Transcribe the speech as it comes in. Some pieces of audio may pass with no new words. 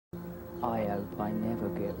I hope I never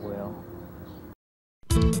get well.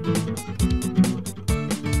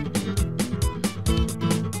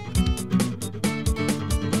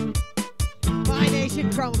 My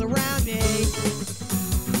nation crumbled around me.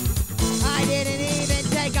 I didn't even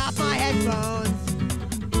take off my headphones.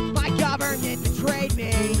 My government betrayed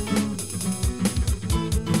me.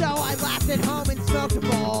 So I laughed at home and smoked a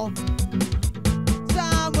bowl.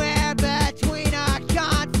 Somewhere between a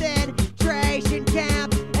concentration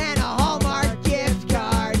camp and a Hallmark gift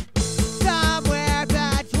card. Somewhere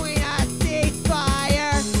between a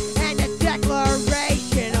ceasefire and a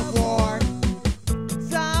declaration of war.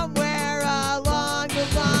 Somewhere along the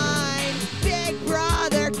line, Big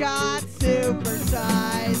Brother got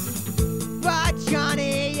supersized. But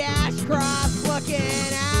Johnny Ashcroft's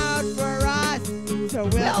looking out for us, so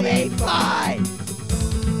we'll be fine.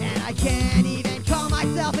 And I can't even call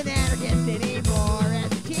myself an anarchist anymore, as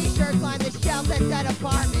the t-shirts line the shelves at that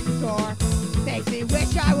apartment store. Makes me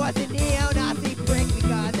wish I was a neo-Nazi prick,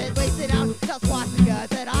 because at least they don't sell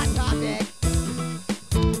swastikas at Hot Topic.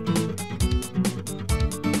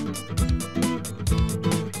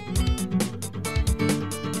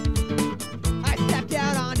 I stepped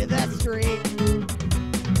out onto the street,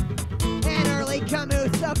 and early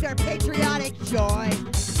Camus soaked our patriotic joy.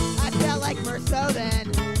 I felt like Merceau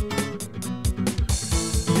then.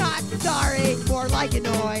 Not sorry, more like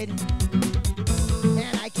annoyed.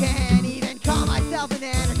 And I can't even call myself an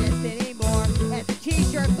anarchist anymore, as the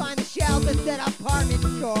t-shirts line the shelves at that apartment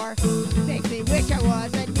store. Makes me wish I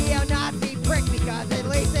was a neo-Nazi prick, because at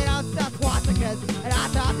least they don't sell swastikas at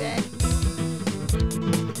Hot Topic.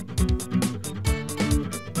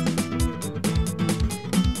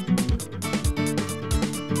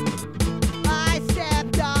 I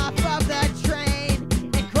stepped off of the train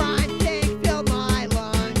and crime thing filled my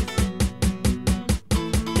lungs.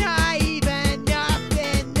 Naive enough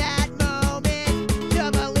in that moment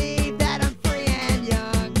to believe that I'm free and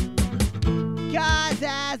young. 'Cause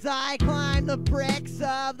as I climbed the bricks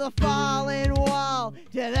of the fallen wall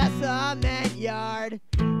to the cement yard,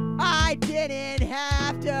 I didn't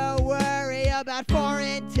have to worry about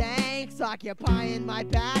foreign tanks occupying my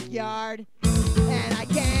backyard. And I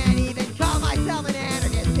can't even call myself an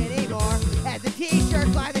anarchist anymore, as the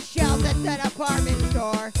t-shirts line the shelves at that apartment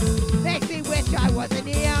store. Makes me wish I was a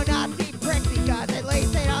neo-Nazi prick, because at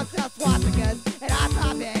least they don't sell swastikas at Hot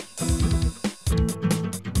Topic.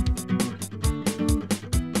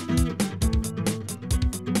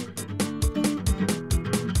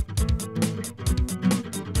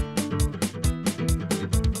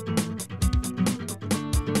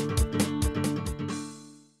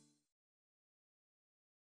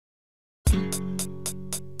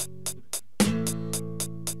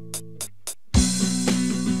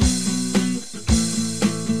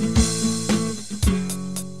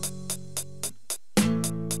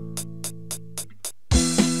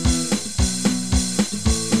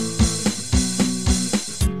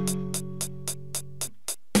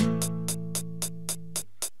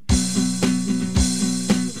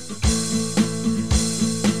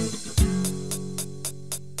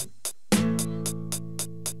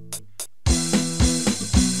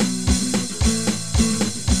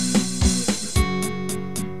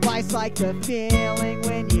 Life's like the feeling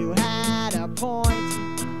when you had a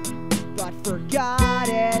point but forgot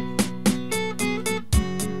it.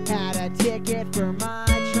 Had a ticket for my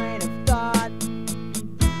train of thought,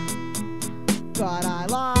 but I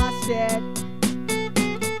lost it.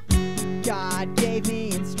 God gave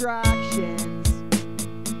me instructions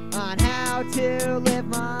on how to live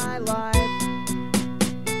my life,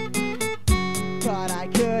 but I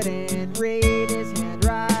couldn't read his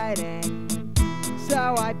handwriting,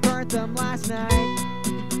 so I burnt them last night.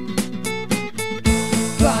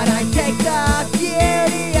 But I take the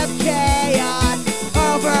beauty of chaos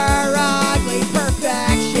over ugly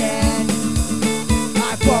perfection.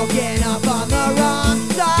 I've woken up on the wrong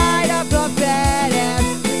side of the bed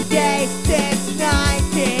every day since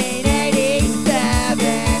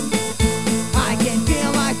 1987. I can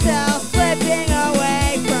feel myself slipping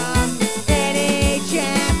away from any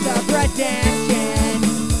chance of redemption.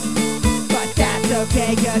 But that's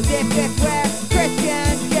okay, 'cause if it's where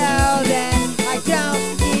Christians go, then I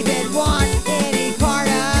don't even want any part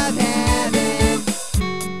of heaven.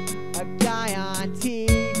 A guy on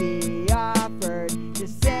TV offered to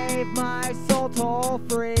save my soul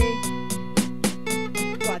toll-free,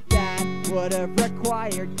 but that would have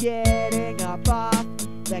required getting up off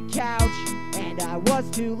the couch, and I was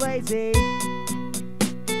too lazy.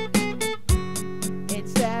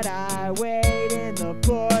 Instead I wait in the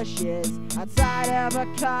bushes outside of a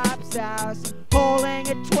cop's house, holding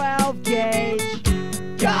a 12 gauge.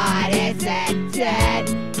 God is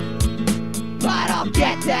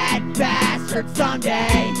bastard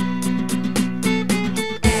someday.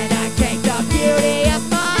 And I take the beauty of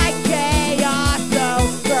my chaos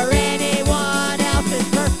over anyone else's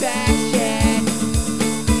perfection.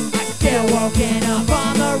 I'm still woken up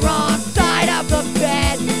on the wrong side of the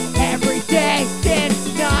bed every day since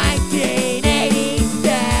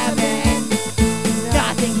 1987.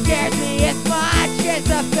 Nothing scares me as much as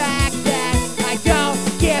the fact that I don't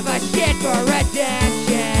give a shit for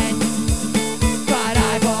redemption. But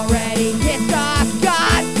I've already pissed off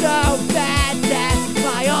God so bad that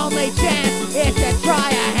my only chance is to try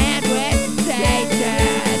a hand with Satan.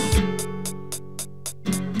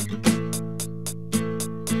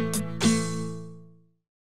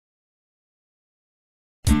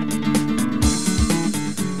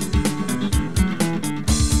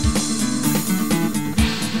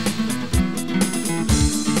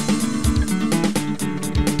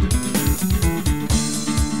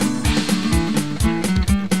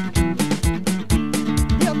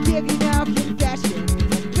 He'll give you no confession.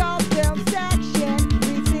 The gold film section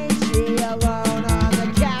leaves Nietzsche alone on the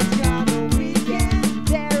couch on the weekend.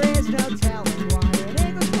 There is no telling why an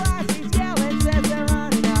English class he's yelling says there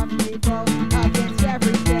aren't enough people against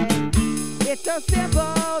everything. It's so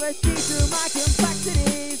simple to see through my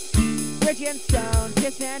complexities. Rich and stone,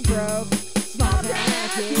 kiss and broke, small town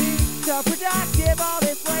anarchy. So productive, all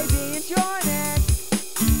this lazy enjoyment.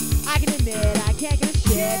 I can admit I can't give a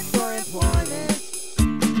shit for employment.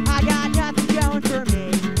 I got nothing going for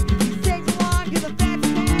me. He sings along to the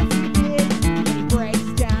fancy dance he did, and he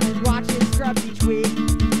breaks down and watches Scrubs each week.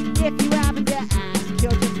 If you happen to ask,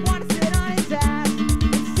 he'll just want to sit on his ass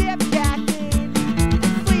and sip caffeine and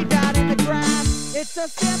sleep out in the grass. It's so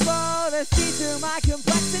simple to see through my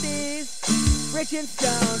complexities. Rich and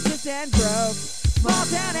stone, kiss and broke, small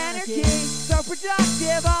town anarchy. So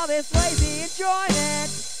productive, all this lazy enjoyment.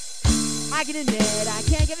 I can admit I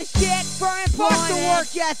can't give a shit for employment. Fuck the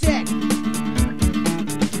work ethic.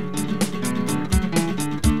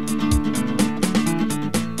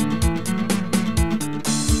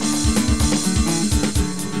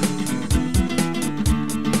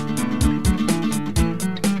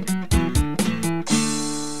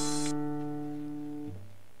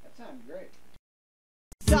 That sounds great.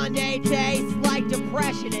 Sunday tastes like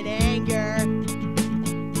depression and anger.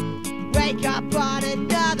 Wake up on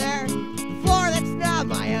another floor that's not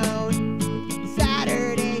my own.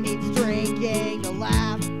 Saturday means drinking to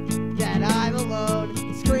laugh that I'm alone.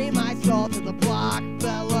 Scream my soul to the block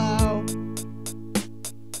below.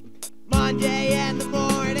 Monday and the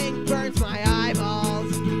morning burns my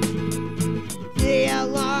eyeballs. The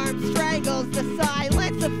alarm strangles the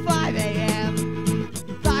silence of 5 a.m.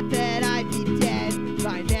 Thought that I'd be dead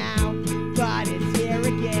by now, but it's here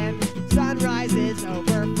again. Sun rises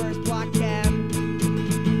over First Block M.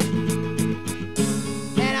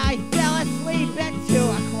 And I fell asleep at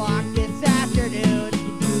 2 o'clock this afternoon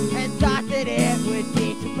and thought that it would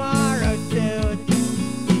be tomorrow soon.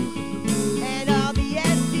 And all the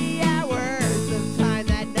empty hours of time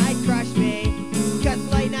that night crushed me, 'cause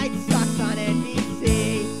late night sucks on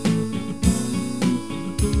NBC.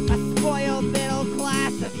 A spoiled middle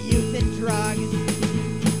class of youth and drugs.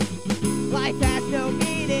 Life has no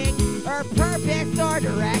meaning or purpose or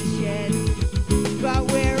direction, but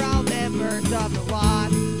we're all members of the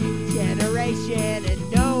lost generation, and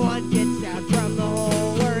no one gets out from the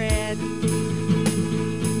hole we're in.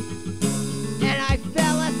 And I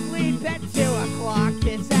fell asleep at 2 o'clock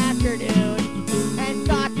this afternoon and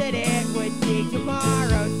thought that it would be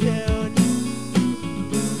tomorrow soon.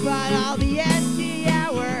 But all the empty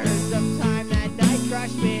hours of time that night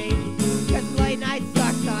crushed me, 'cause late night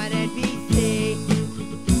sucks on NBC.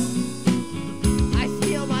 I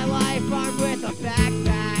steal my life armed with a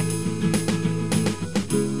backpack.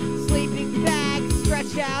 Sleeping bag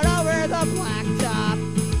stretched out over the blacktop.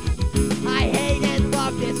 I hate and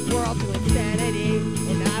love this world to insanity,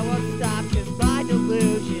 and I won't stop 'cause my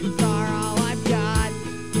delusions are all I've got.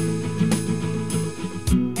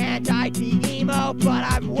 And I'd be emo, but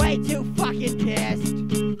I'm way too fucking pissed.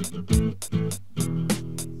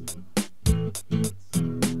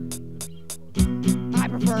 I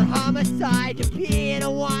prefer homicide to being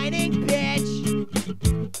a whining bitch.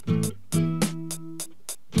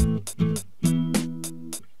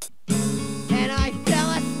 And I fell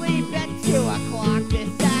asleep at 2 o'clock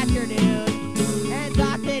this afternoon and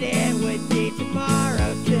thought that it would be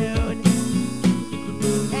tomorrow soon.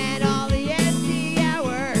 And all the empty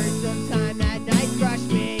hours of time that night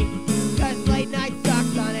crushed me, 'cause late night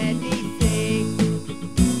sucks on NBC.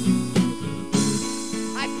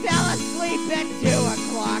 I fell asleep at 2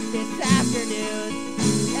 o'clock this afternoon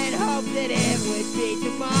and hoped that it would be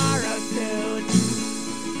tomorrow soon.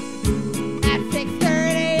 At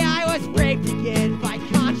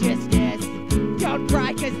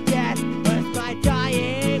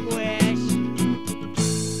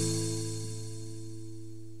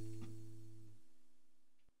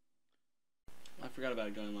forgot about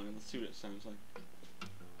it going longer. Let's see what it sounds like.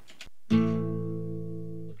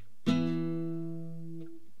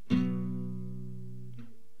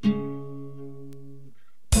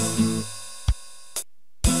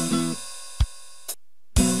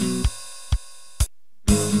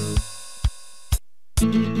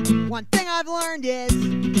 One thing I've learned is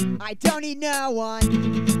I don't need no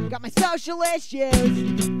one. Got my social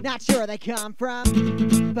issues, not sure where they come from.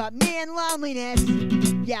 But me and loneliness,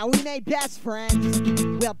 yeah, we made best friends.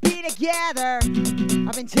 We'll be together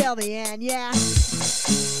up until the end, yeah.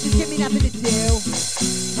 Just give me nothing to do.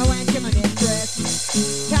 I went to my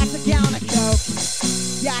mistress, pass a gallon of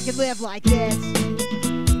Coke. Yeah, I could live like this.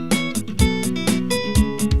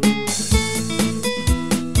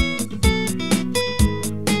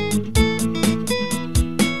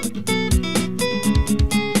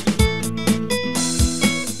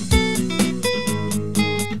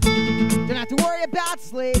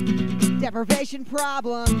 Sleep, deprivation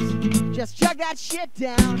problems, just chug that shit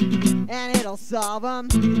down and it'll solve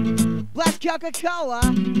them. Bless Coca-Cola,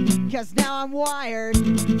 cause now I'm wired.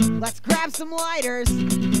 Let's grab some lighters,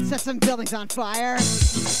 set some buildings on fire.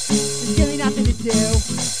 Just give me nothing to do.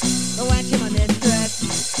 The wench of my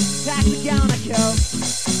mistress, pass a gallon of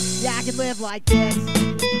Coke. Yeah, I could live like this.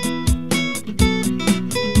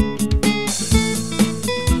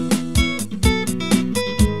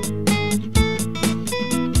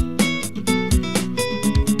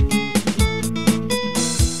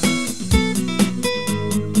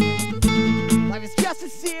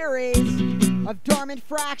 Of dormant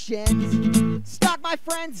fractions, stalk my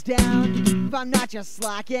friends down if I'm not just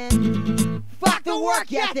slacking. Fuck the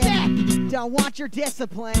work ethic, don't want your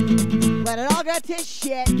discipline. Let it all go to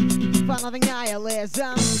shit, fun-loving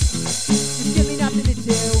nihilism. Just give me nothing to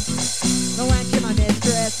do. The wench of my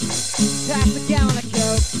mistress, pass a gallon of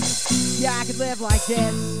Coke. Yeah, I could live like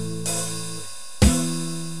this.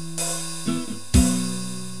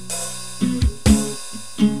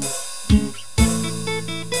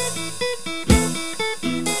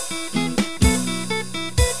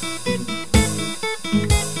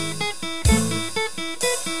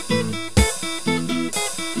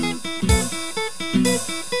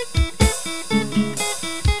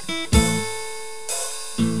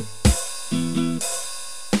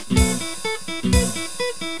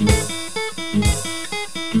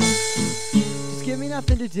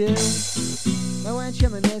 Nothing to do. My wench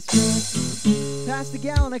and my mistress, pass a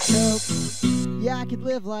gallon of Coke. Yeah, I could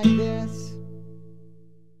live like this.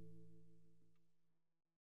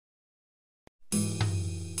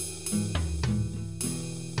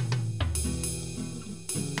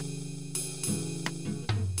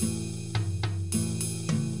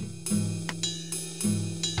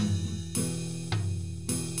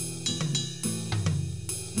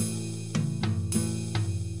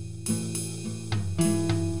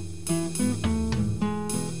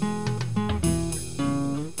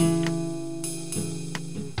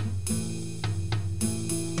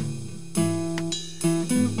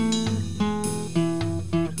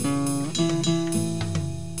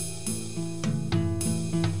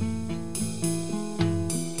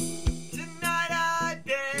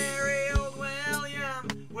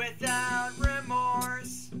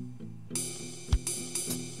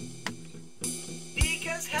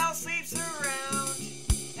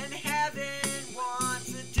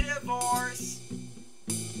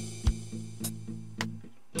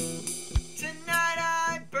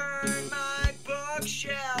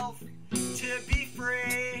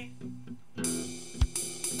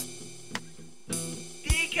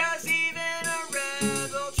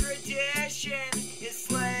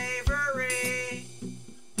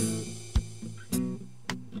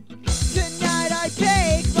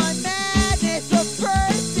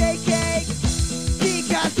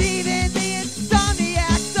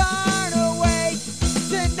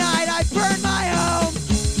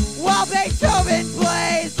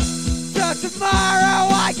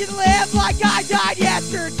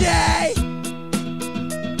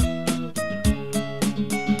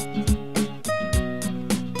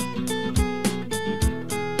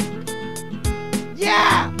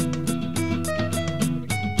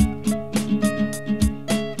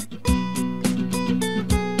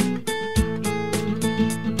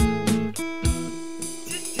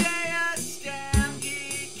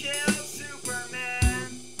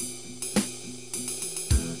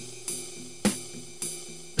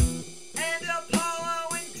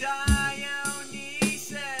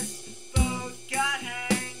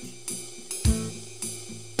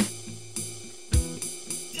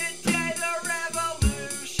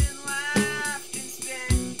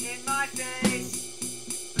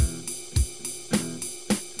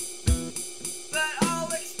 But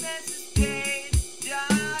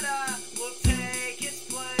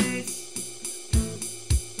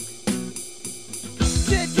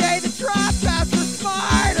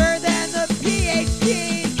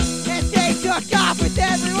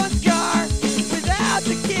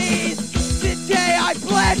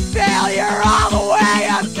failure all the way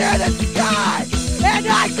up to the sky. And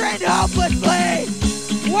I grinned hopelessly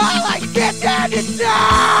while I sit down to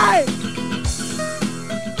die.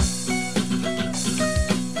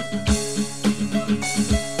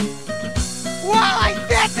 While I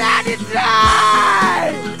sit down to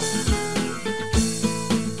die.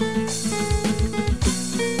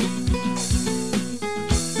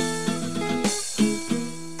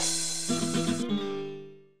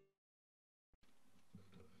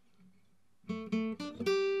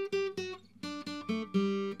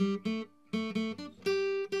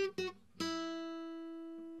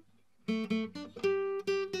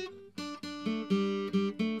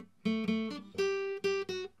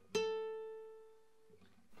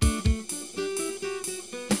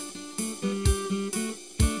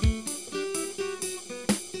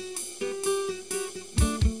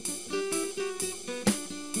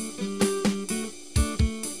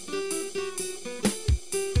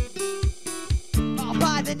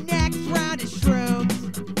 The next round is shrooms,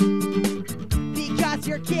 because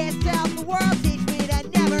your kids tell the world teach me to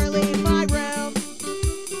never leave my room.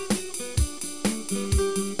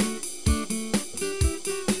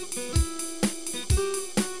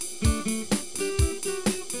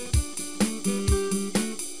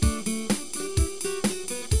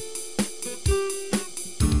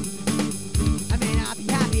 I may not be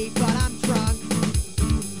happy, but I'm drunk.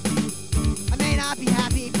 I may not be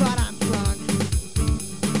happy, but I'm drunk.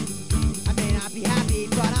 Be happy,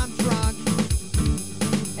 but I'm drunk,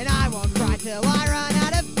 and I won't cry till I run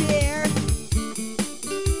out of beer.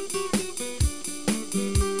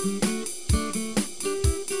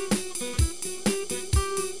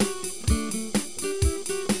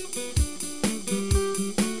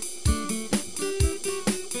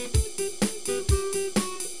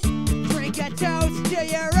 Drink a toast to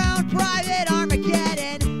your own private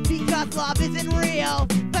Armageddon, because love isn't real,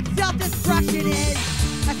 but self-destruction is.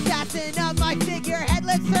 Assassin of my figurehead,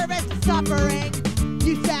 lip service to suffering.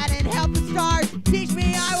 You sat and helped the stars teach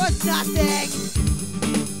me I was nothing.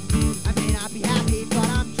 I may not be happy, but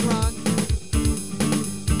I'm drunk.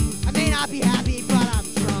 I may not be happy, but I'm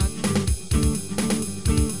drunk.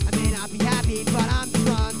 I may not be happy, but I'm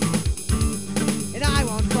drunk, and I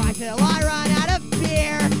won't cry till I run out of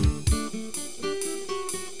beer.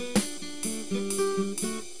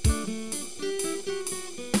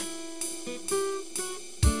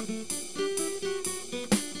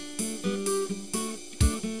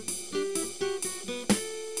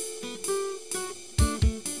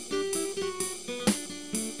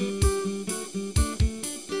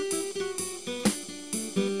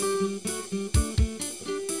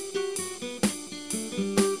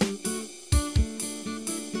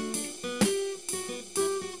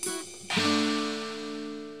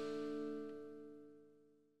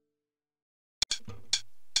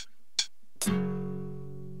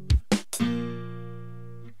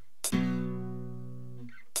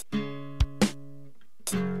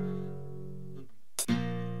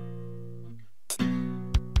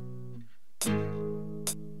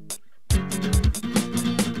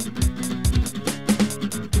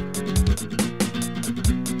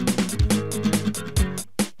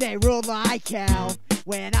 They ruled like hell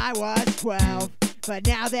when I was 12, but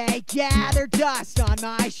now they gather dust on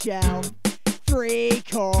my shelf. 3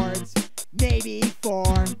 chords, maybe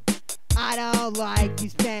 4. I don't like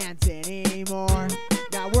these bands anymore.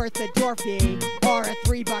 Not worth a door fee or a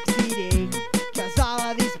 $3 CD, cause all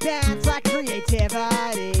of these bands lack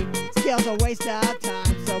creativity. Skill's a waste of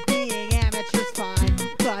time, so being amateur's fine,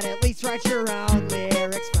 but at least write your own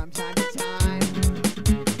lyrics from time to time.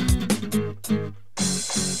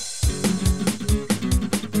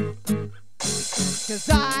 Cause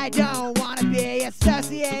I don't wanna be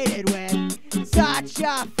associated with such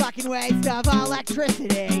a fucking waste of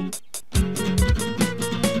electricity.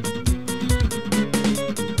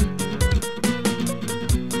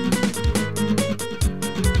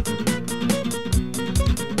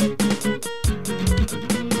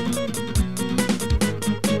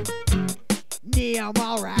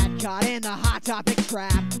 Neo-mall rat caught in the Hot Topic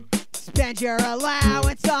trap. Spend your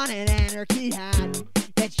allowance on an anarchy hat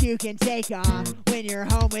that you can take off when you're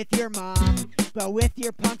home with your mom, but with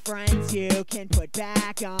your punk friends you can put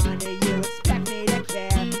back on. Do you expect me to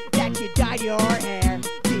care that you dyed your hair?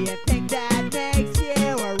 Do you think that makes you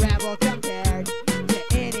a rebel compared to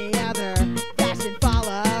any other fashion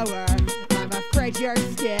follower? I'm afraid you're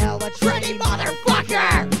still a trendy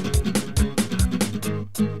motherfucker!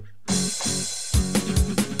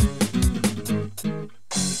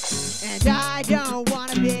 And I don't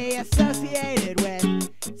wanna be associated with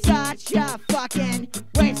such a fucking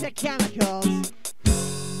waste of chemicals.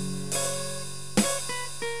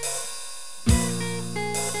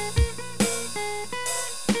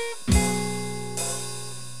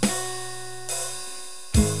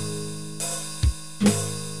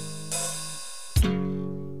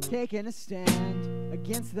 taking a stand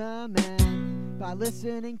against the man by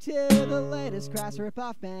listening to the latest crass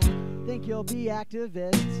rip-off band. Think you'll be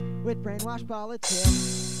activists with brainwashed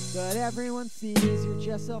politics, but everyone sees you're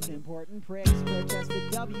just self-important pricks. Protest the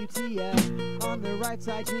WTF on the right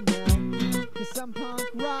side, you know, 'cause some punk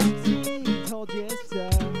rock team told you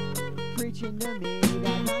so, preaching to me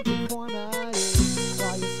that nonconformity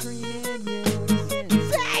while you're screaming unison,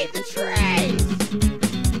 save the trees!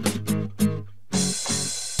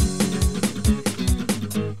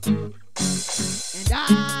 And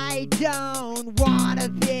I don't wanna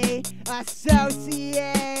be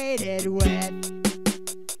associated with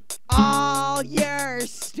all your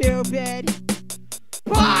stupid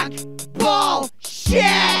punk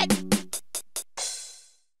bullshit!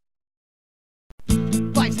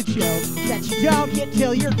 Life's a joke that you don't get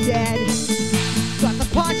till you're dead, but the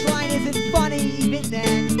punchline isn't funny even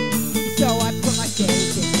then. So I put my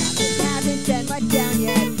faith in nothing, haven't been let down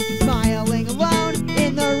yet, smiling alone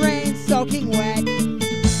in the rain soaking wet.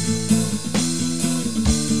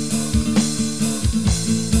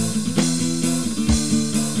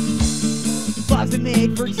 Love's been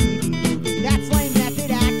made for TV movie, that's lame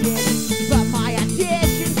method acting, but my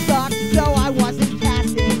audition sucked, so I wasn't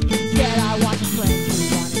casted. Instead I watched friends who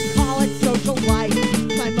run and call it social life.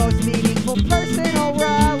 My most meaningful personal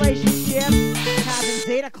relationship happens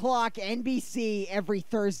 8 o'clock NBC every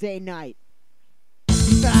Thursday night.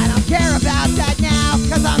 But I don't care about that now,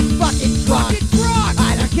 'cause I'm fucking drunk.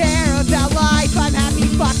 I don't care about life, I'm happy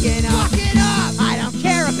fucking up. I don't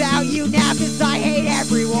care about you now, 'cause I hate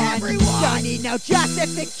everyone. Don't need no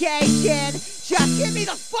justification, just give me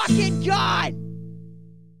the fucking gun!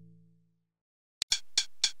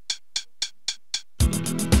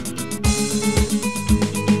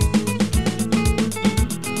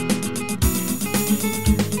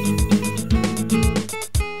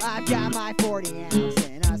 I've got my 40 ounce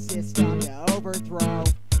and a system to overthrow.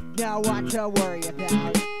 Know what to worry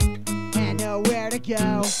about and know where to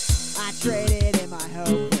go. I traded in my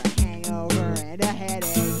hope for a hangover and a headache.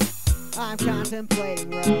 I'm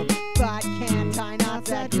contemplating rope, but can't tie knots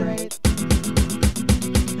that great.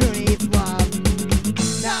 Who needs love?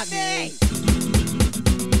 Not me!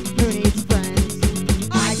 Who needs friends?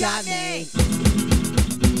 I got me!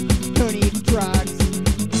 Who needs drugs?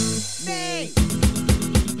 Me!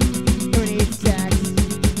 Who needs sex?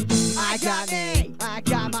 I got me! I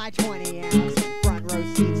got my 20 ounce and front row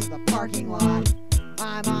seats to the parking lot.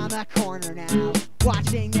 I'm on the corner now,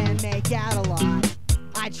 watching them make out a lot.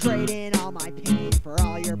 I trade in all my pain for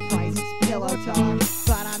all your priceless pillow talk,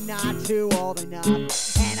 but I'm not too old enough,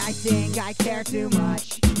 and I think I care too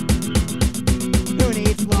much. Who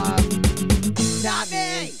needs love? Not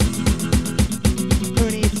me! Who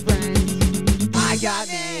needs friends? I got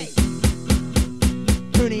me!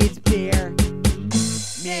 Who needs beer?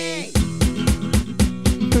 Me!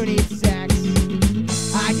 Who needs sex?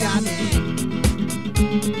 I got me!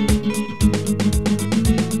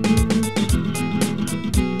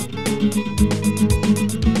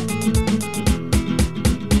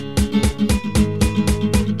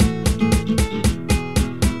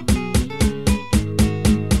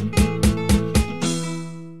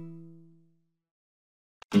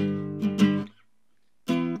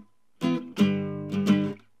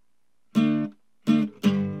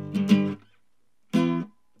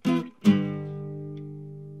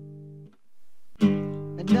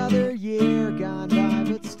 Another year gone by,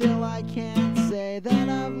 but still I can't say that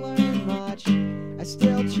I've learned much. I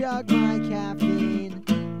still chug my caffeine,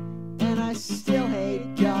 and I still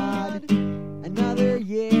hate God. Another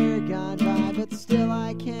year gone by, but still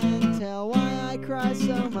I can't tell why I cry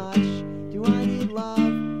so much. Do I need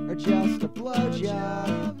love, or just a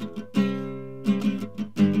blowjob?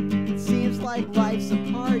 It seems like life's a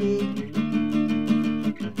party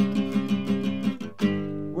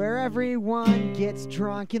where everyone gets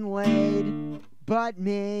drunk and laid, but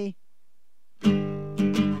me.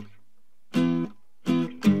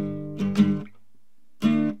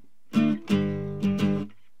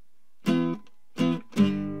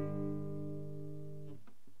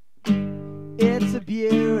 It's a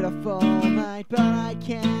beautiful night, but I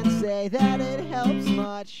can't say that it helps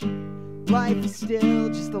much. Life is still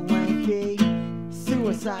just a lengthy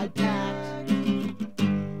suicide pact.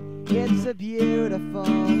 It's a beautiful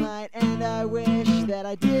night, and I wish that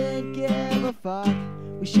I didn't give a fuck.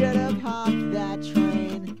 We should have hopped that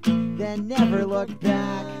train, then never looked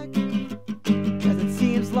back. 'Cause it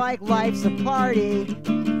seems like life's a party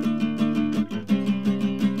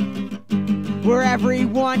where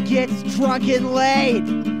everyone gets drunk and laid,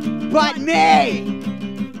 but me!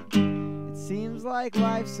 It seems like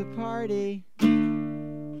life's a party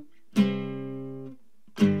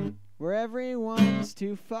where everyone's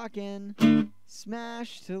too fucking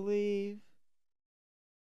smashed to leave.